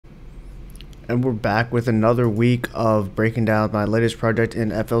And we're back with another week of breaking down my latest project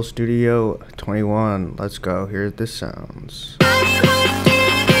in FL Studio 21. Let's go. Here the sounds.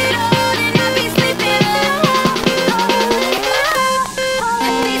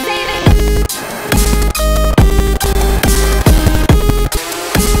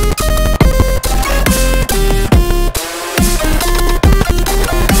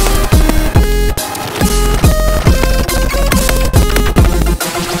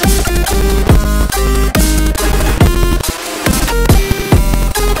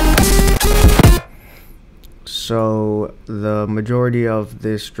 So the majority of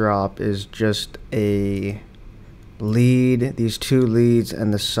this drop is just a lead, these two leads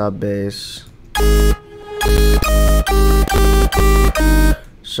and the sub bass.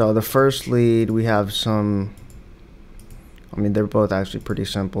 So the first lead, we have some, they're both actually pretty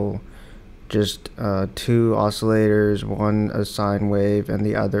simple. Just two oscillators, one a sine wave and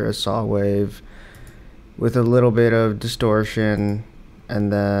the other a saw wave with a little bit of distortion,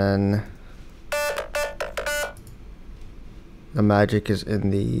 and then the magic is in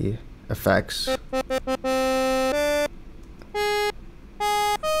the effects.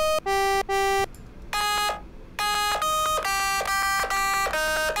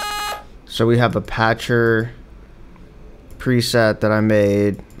 So we have a patcher preset that I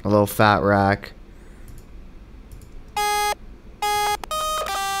made, a little fat rack.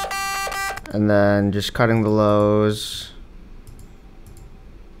 And then just cutting the lows,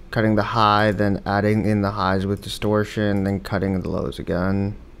 cutting the high, then adding in the highs with distortion, then cutting the lows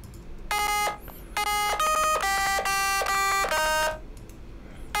again.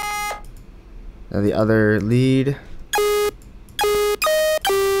 Now the other lead.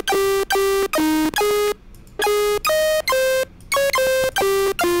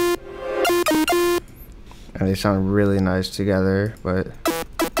 And they sound really nice together, but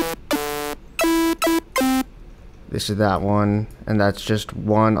this is that one, and that's just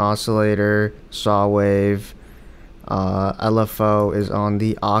one oscillator, saw wave. LFO is on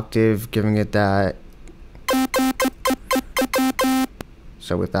the octave, giving it that.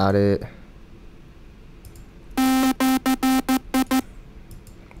 So without it,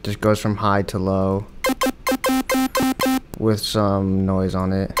 just goes from high to low with some noise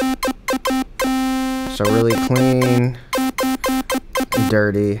on it. So really clean and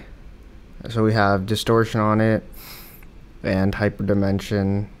dirty. So we have distortion on it and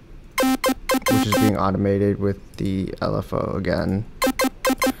hyperdimension, which is being automated with the LFO again.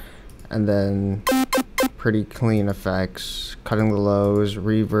 And then pretty clean effects, cutting the lows,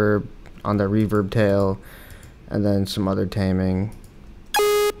 reverb on the reverb tail, and then some other taming.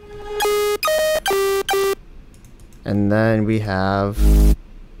 And then we have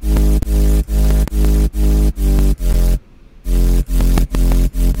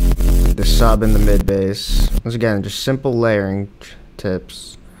the sub and the mid bass. Once again, just simple layering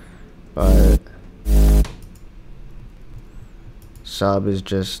tips, but sub is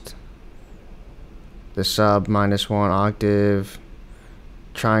just the sub -1 octave,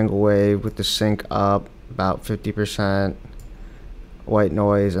 triangle wave with the sync up about 50%, white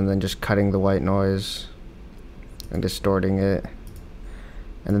noise, and then just cutting the white noise and distorting it.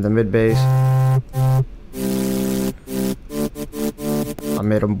 And then the mid bass, I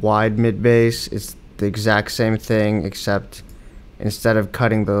made a wide mid bass. It's the exact same thing, except instead of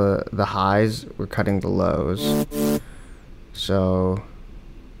cutting the highs, we're cutting the lows. So,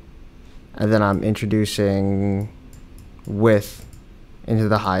 and then I'm introducing width into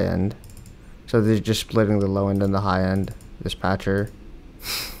the high end. So they're just splitting the low end and the high end, this patcher.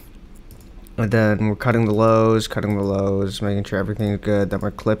 And then we're cutting the lows, making sure everything's good. Then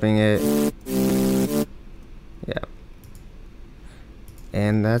we're clipping it. Yeah.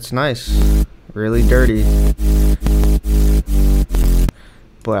 And that's nice. Really dirty.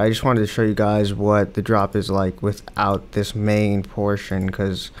 But I just wanted to show you guys what the drop is like without this main portion,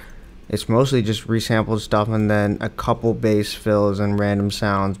 because it's mostly just resampled stuff and then a couple bass fills and random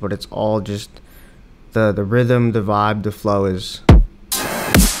sounds, but it's all just the rhythm, the vibe, the flow is.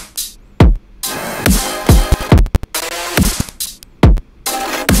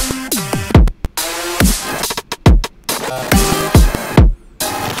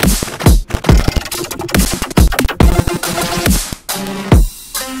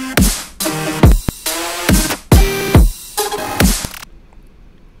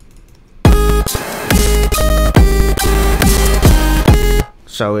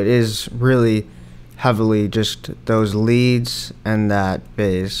 So it is really heavily just those leads and that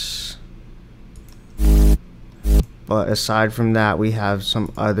bass. But aside from that, we have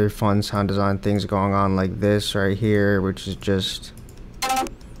some other fun sound design things going on, like this right here, which is just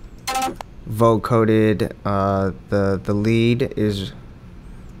vocoded. The lead is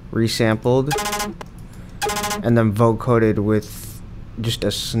resampled and then vocoded with just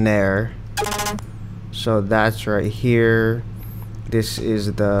a snare. So that's right here. This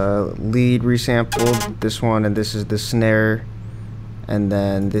is the lead resampled, this one, and this is the snare, and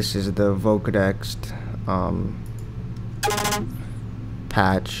then this is the vocodexed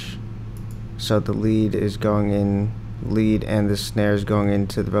patch. So the lead is going in, lead and the snare is going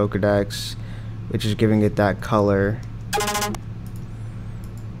into the vocodex, which is giving it that color.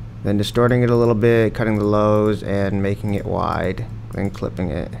 Then distorting it a little bit, cutting the lows and making it wide, then clipping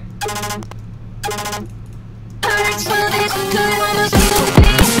it.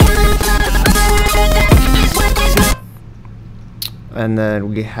 And then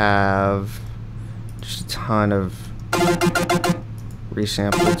we have just a ton of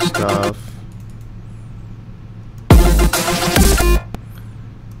resampled stuff.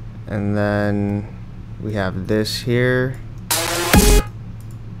 And then we have this here.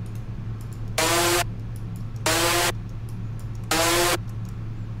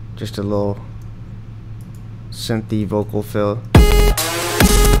 Just a little synthy vocal fill.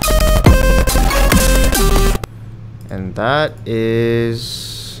 And that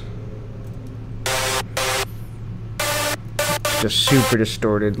is just super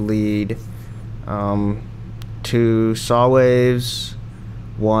distorted lead. 2 saw waves,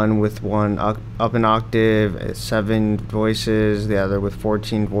 one with one up an octave, 7 voices, the other with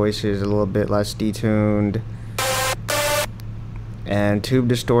 14 voices, a little bit less detuned, and tube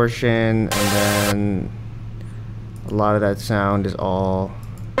distortion, and then a lot of that sound is all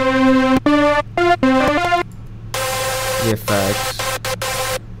the effects.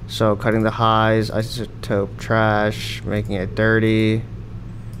 So cutting the highs, isotope trash, making it dirty.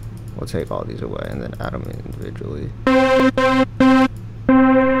 We'll take all these away and then add them individually.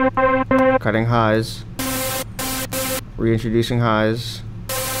 Cutting highs, reintroducing highs,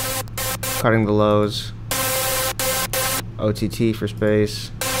 cutting the lows, OTT for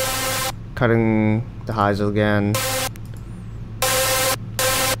space, cutting the highs again,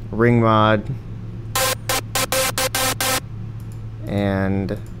 ring mod,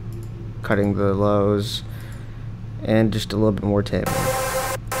 and cutting the lows, and just a little bit more taming.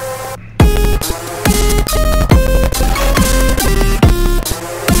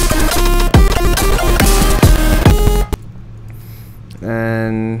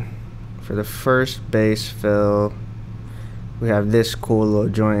 And for the first bass fill, we have this cool little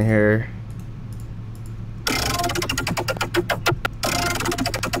joint here.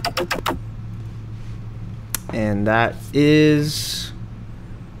 And that is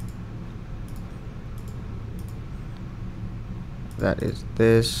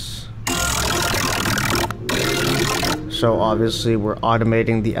this. So obviously we're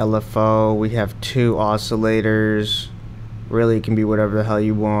automating the LFO. We have 2 oscillators. Really, it can be whatever the hell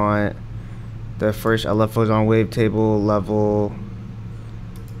you want. The first LFO is on wavetable level,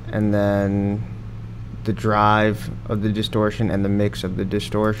 and then the drive of the distortion and the mix of the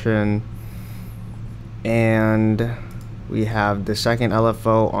distortion. And we have the second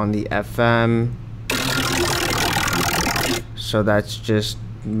LFO on the FM. So that's just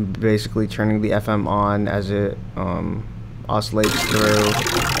basically turning the FM on as it oscillates through.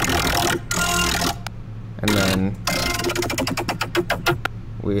 And then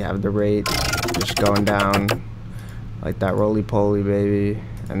we have the rate just going down like that roly-poly, baby.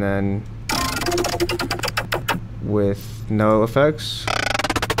 And then with no effects,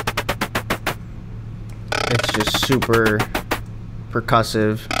 it's just super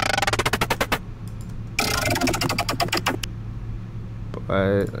percussive.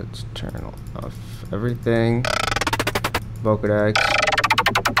 But let's turn off everything. Vocodex.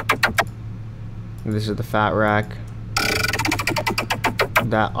 This is the fat rack.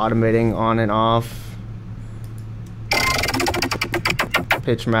 That automating on and off.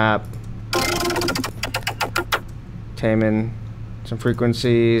 Pitch map. Taming some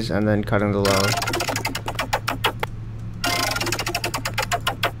frequencies and then cutting the low.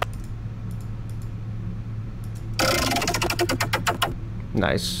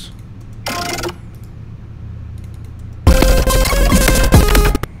 Nice.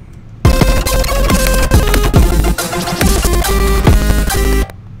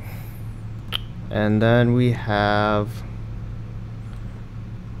 And then we have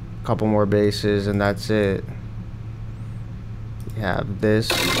a couple more basses and that's it. We have this.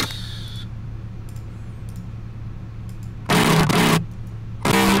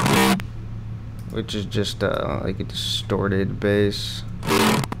 Which is just like a distorted bass.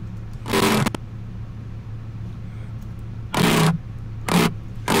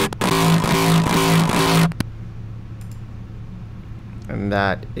 and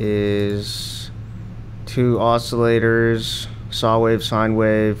that is 2 oscillators, saw wave, sine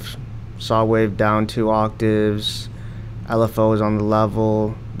wave down 2 octaves, LFO is on the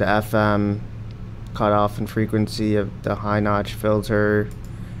level, the FM, cutoff and frequency of the high notch filter.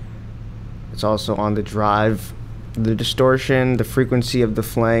 It's also on the drive, the distortion, the frequency of the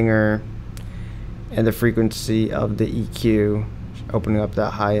flanger, and the frequency of the EQ, opening up that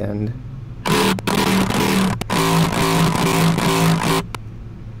high end.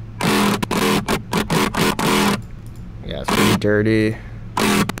 Yeah, it's pretty dirty.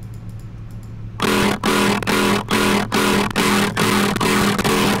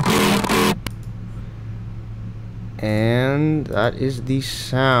 And that is the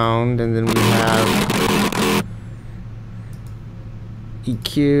sound, and then we have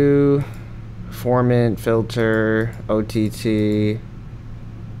EQ, formant, filter, OTT,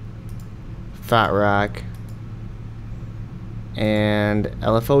 fat rack, and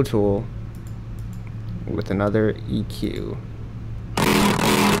LFO tool with another EQ.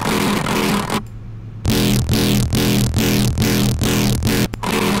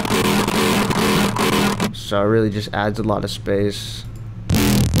 So it really just adds a lot of space.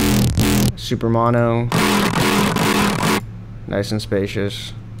 Super mono, nice and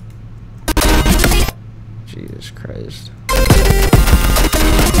spacious. Jesus Christ.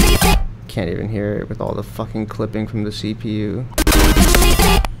 Can't even hear it with all the fucking clipping from the CPU.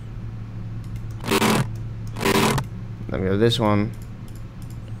 Then we have this one.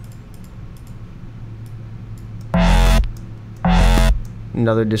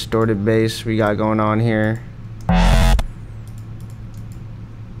 Another distorted bass we got going on here.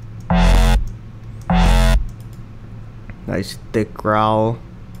 Nice thick growl.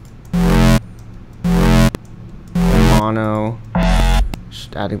 Mono.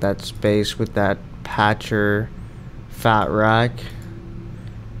 Just adding that space with that patcher fat rack.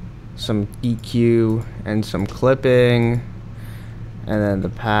 Some EQ and some clipping. And then the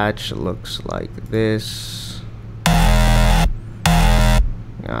patch looks like this.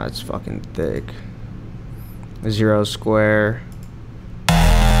 Ah, it's fucking thick. 0 square.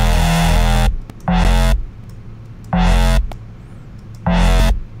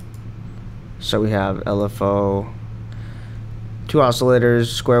 So we have LFO, 2 oscillators,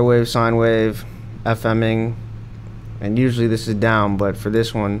 square wave, sine wave, FMing, and usually this is down, but for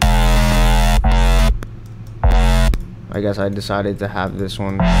this one, I guess I decided to have this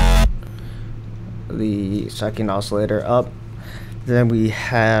one, the second oscillator, up. Then we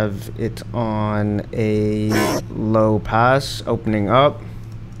have it on a low pass, opening up,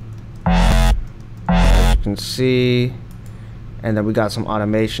 as you can see. And then we got some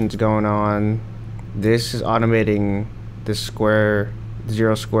automations going on. This is automating this square,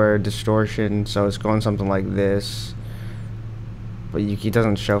 0 square distortion, so it's going something like this. But it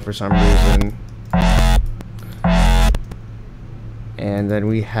doesn't show for some reason. And then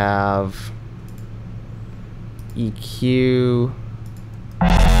we have EQ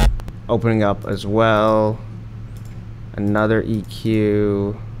opening up as well. Another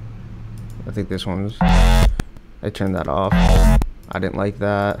EQ. I think this one's, I turned that off. I didn't like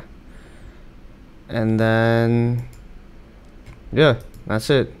that. And then, yeah, that's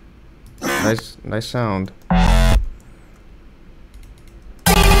it. Nice sound.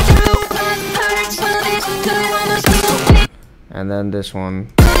 And then this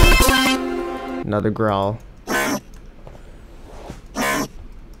one, another growl.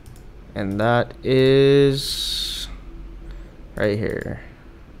 And that is right here.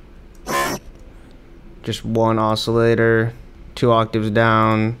 Just 1 oscillator, 2 octaves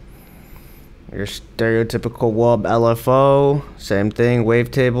down. Your stereotypical wub LFO, same thing,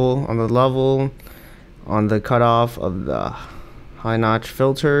 wavetable on the level, on the cutoff of the high notch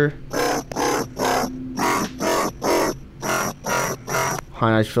filter.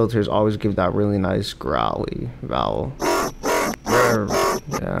 High notch filters always give that really nice growly vowel.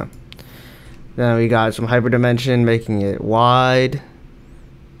 Yeah. Then we got some hyperdimension, making it wide.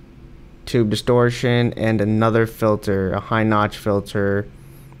 Tube distortion, and another filter, a high notch filter,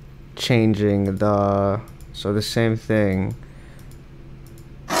 changing the, so the same thing.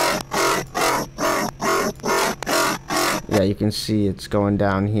 Yeah, you can see it's going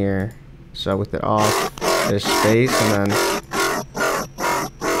down here. So with it off, there's space, and then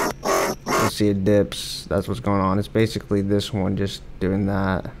you see it dips. That's what's going on. It's basically this one just doing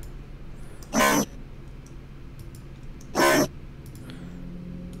that.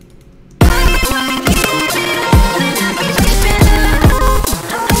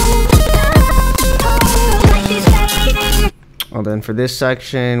 Well, then for this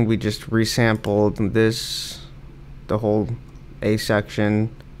section, we just resampled this, the whole A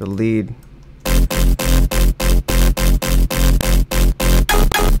section, the lead.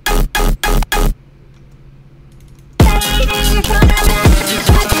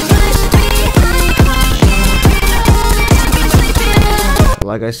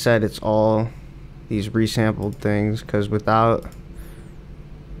 Like I said, it's all these resampled things, because without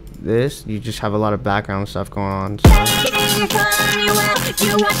this, you just have a lot of background stuff going on. So.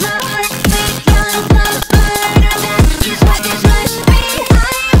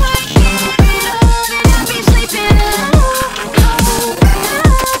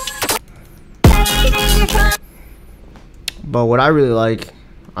 But what I really like,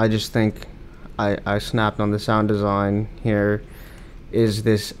 I just think I snapped on the sound design here, is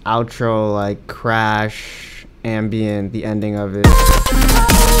this outro, like crash ambient, the ending of it.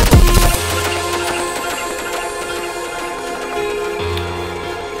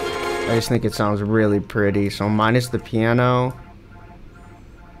 I just think it sounds really pretty. So minus the piano,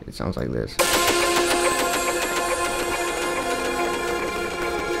 it sounds like this.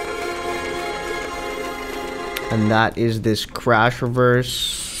 And that is this crash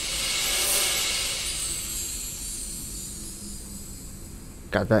reverse.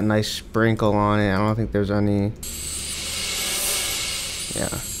 Got that nice sprinkle on it. I don't think there's any. Yeah,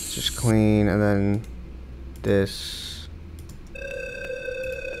 it's just clean. And then this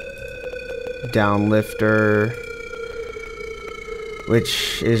down lifter,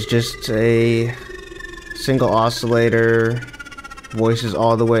 which is just a single oscillator, voices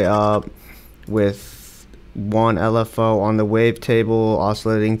all the way up with one LFO on the wavetable,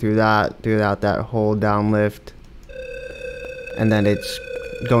 oscillating throughout that whole down lift, and then it's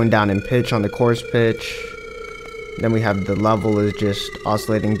going down in pitch on the chorus pitch. Then we have the level is just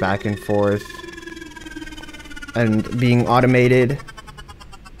oscillating back and forth and being automated,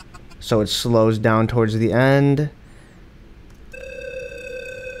 so it slows down towards the end.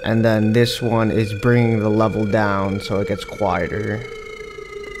 And then this one is bringing the level down so it gets quieter.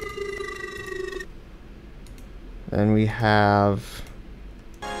 Then we have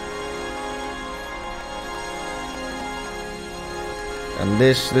and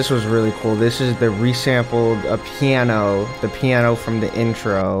this was really cool. This is the resampled piano, the piano from the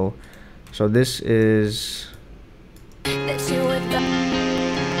intro. So this is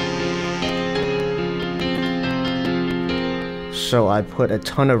so I put a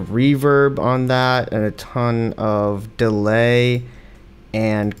ton of reverb on that and a ton of delay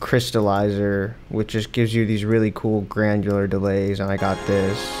and crystallizer, which just gives you these really cool granular delays. And I got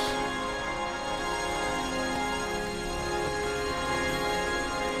this.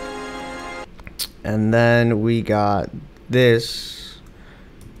 And then we got this,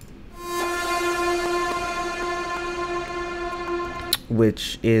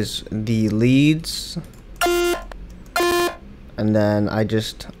 which is the leads. And then I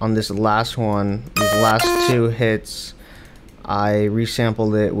just, on this last one, these last two hits, I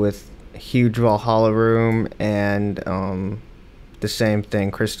resampled it with Huge Valhalla Room and the same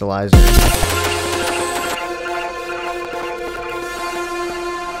thing, crystallizer.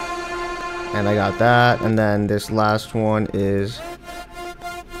 And I got that. And then this last one is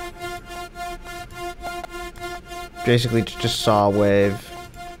basically just saw wave.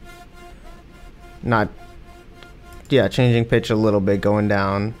 Not, yeah, changing pitch a little bit, going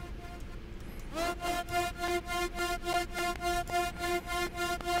down.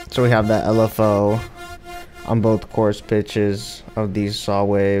 So we have that LFO on both chorus pitches of these saw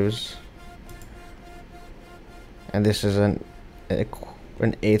waves. And this is an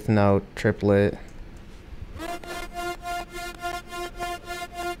eighth note triplet.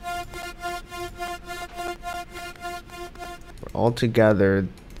 All together,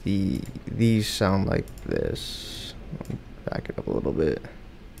 these sound like this. Back it up a little bit.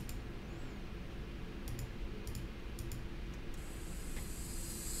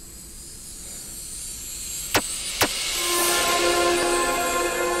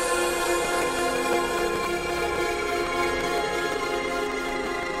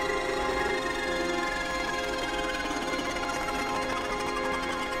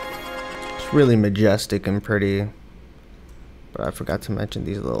 Really majestic and pretty, but I forgot to mention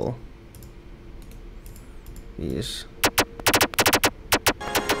these.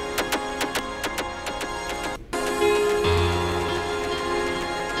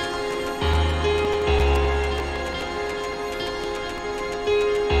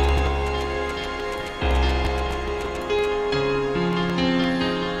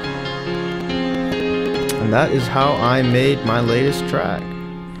 And that is how I made my latest track.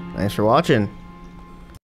 Thanks for watching.